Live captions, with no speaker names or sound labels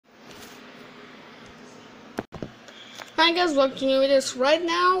Hi guys, welcome to new videos. Right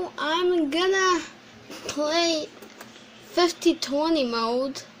now, I'm gonna play 50-20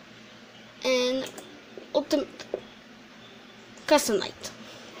 mode and Ultimate Custom Night.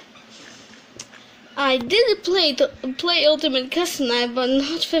 I did play Ultimate Custom Night, but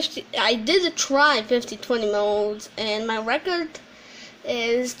not 50. I did try 50-20 modes, and my record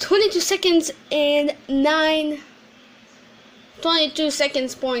is 22 seconds and 22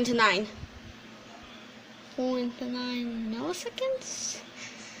 seconds point 9. 0.9 milliseconds?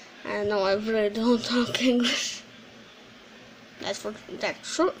 I don't know, I really don't talk English. That's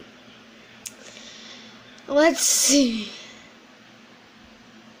true. Let's see.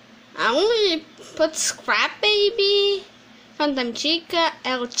 I only put Scrap Baby, Phantom Chica,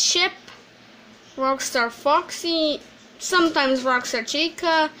 El Chip, Rockstar Foxy, sometimes Rockstar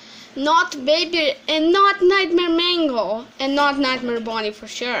Chica, not Baby, and not Nightmare Mango, and not Nightmare Bonnie for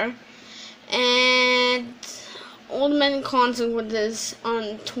sure. And Old Man Concert with this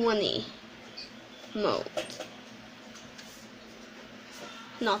on 20 mode,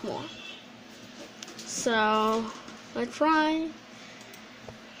 not more. So let's try.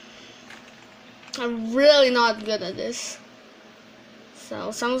 I'm really not good at this,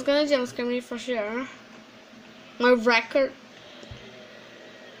 so someone's gonna jump scare me for sure. My record.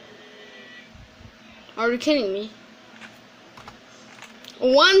 Are you kidding me?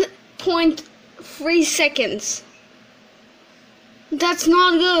 1.3 seconds. That's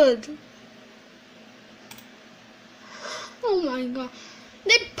not good. Oh my god.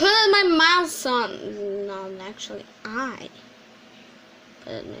 They put my mouse on. No, actually, I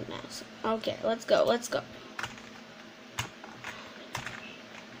put my mouse on. Okay, let's go. Let's go.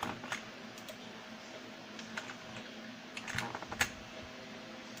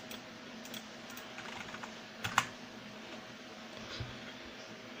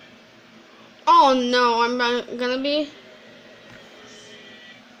 Oh no, I'm gonna be.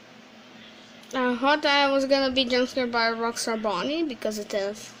 I thought I was gonna be jump scared by Rockstar Bonnie because it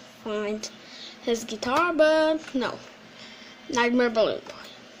didn't find his guitar, but no. Nightmare Balloon Boy.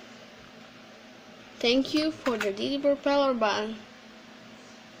 Thank you for the DD propeller, but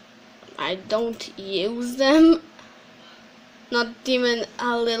I don't use them. Not even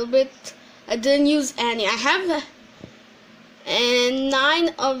a little bit. I didn't use any. I have. And 9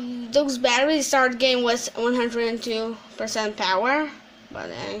 of those batteries start game with 102% power, but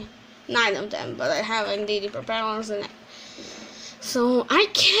 9 of them, but I have DD propellers in it, so I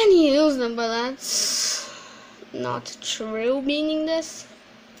can use them, but that's not true meaning this,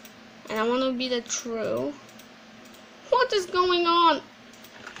 and I want to be the true. What is going on?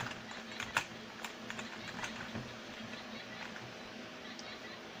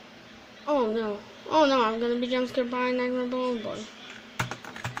 Oh no. Oh no, I'm gonna be jump scared by Nightmare Balloon Boy.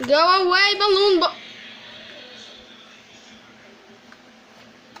 Go away, Balloon Boy!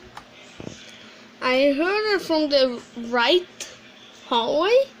 I heard it from the right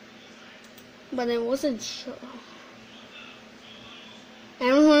hallway, but I wasn't sure. I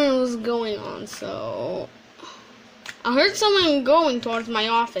don't know what was going on, so I heard someone going towards my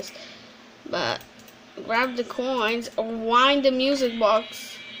office, but grab the coins or wind the music box.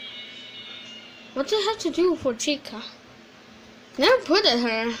 What do I have to do for Chica? Never put at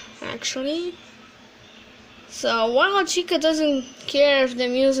her, actually. So while Chica doesn't care if the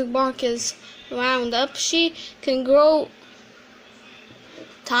music box is wound up, she can grow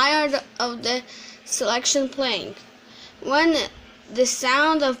tired of the selection playing. When the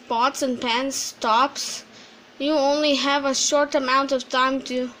sound of pots and pans stops, you only have a short amount of time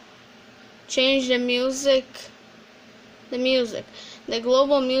to change the music. The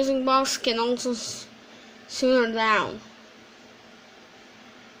global music box can also sooner down.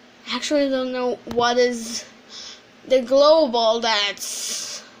 I actually don't know what is the global.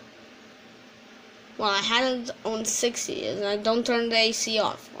 That's, well, I had it on 60 and I don't turn the AC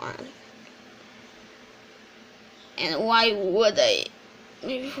off for it. And why would I?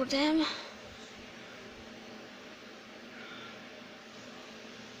 Maybe for them.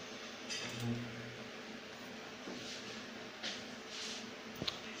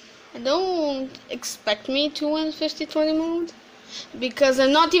 Don't expect me to win 50-20 mode because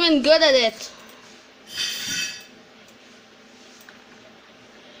I'm not even good at it.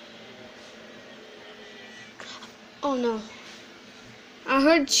 Oh no. I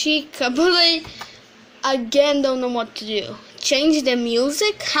heard Chica, but I again don't know what to do. Change the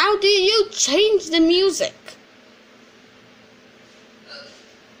music? How do you change the music?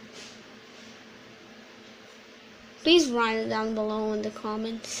 Please write it down below in the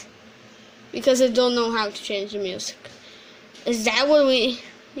comments, because I don't know how to change the music. Is that what we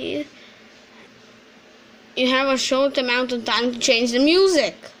need? you have a short amount of time to change the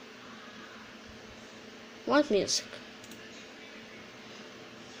music. What music?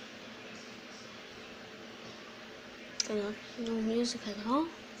 No music at all?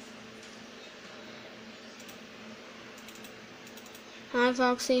 Hi,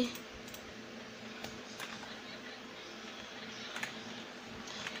 Foxy.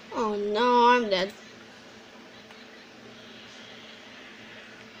 Oh no, I'm dead.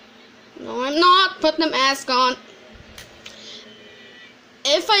 No, I'm not. Put the mask on.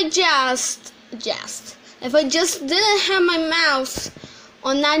 If I just didn't have my mouse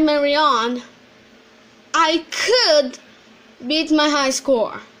on Nightmare On, I could beat my high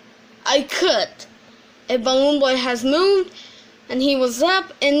score. I could. If Balloon Boy has moved and he was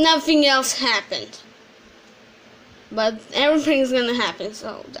up and nothing else happened. But everything's gonna happen,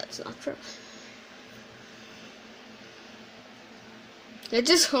 so that's not true. I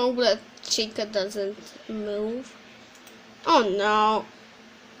just hope that Chica doesn't move. Oh no.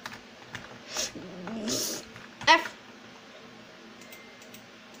 F.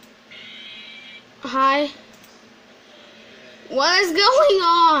 Hi. What is going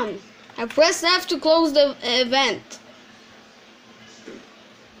on? I pressed F to close the event.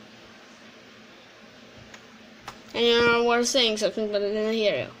 And you were saying something, but I didn't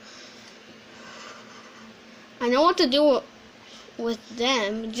hear you. I know what to do with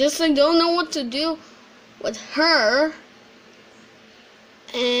them, just I don't know what to do with her.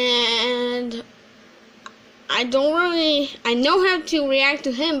 And I know how to react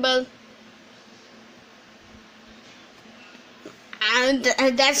to him, but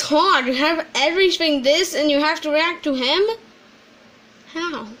that's hard. You have everything this and you have to react to him?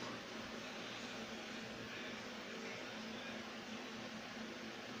 How?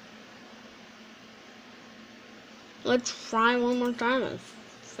 Let's try one more time. I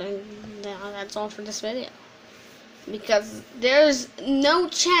think that's all for this video. Because there's no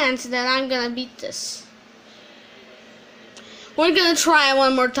chance that I'm gonna beat this. We're gonna try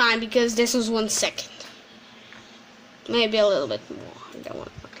one more time because this was 1 second. Maybe a little bit more than 1 more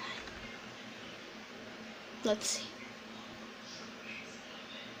time. Let's see.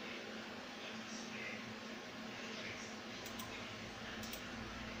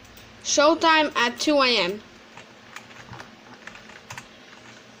 Showtime at 2 AM.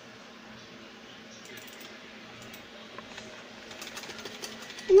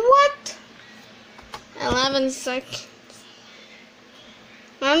 What? 11 seconds.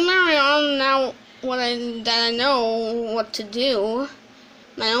 I'm very on now that I know what to do.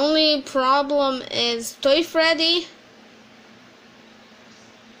 My only problem is Toy Freddy,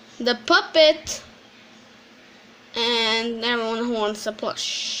 the puppet, and everyone who wants a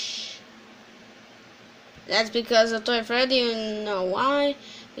plush. That's because of Toy Freddy, you know why?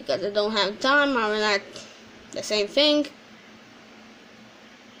 Because I don't have time, I'm not the same thing.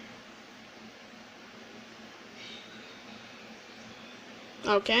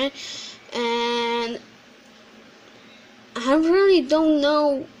 Okay, and I really don't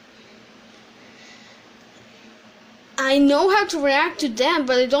know. I know how to react to them,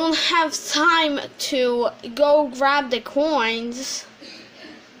 but I don't have time to go grab the coins.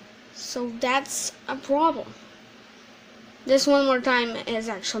 So that's a problem. This one more time is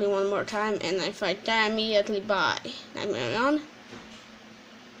actually one more time, and if I die immediately by Nightmare On,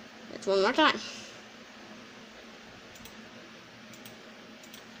 it's one more time.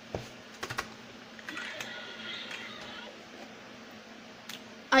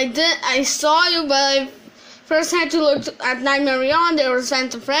 I saw you, but I first had to look at Nightmare On. There was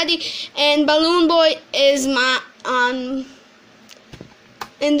Phantom Freddy, and Balloon Boy is in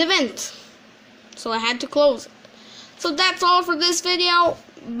the vent. So I had to close it. So that's all for this video.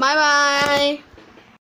 Bye bye.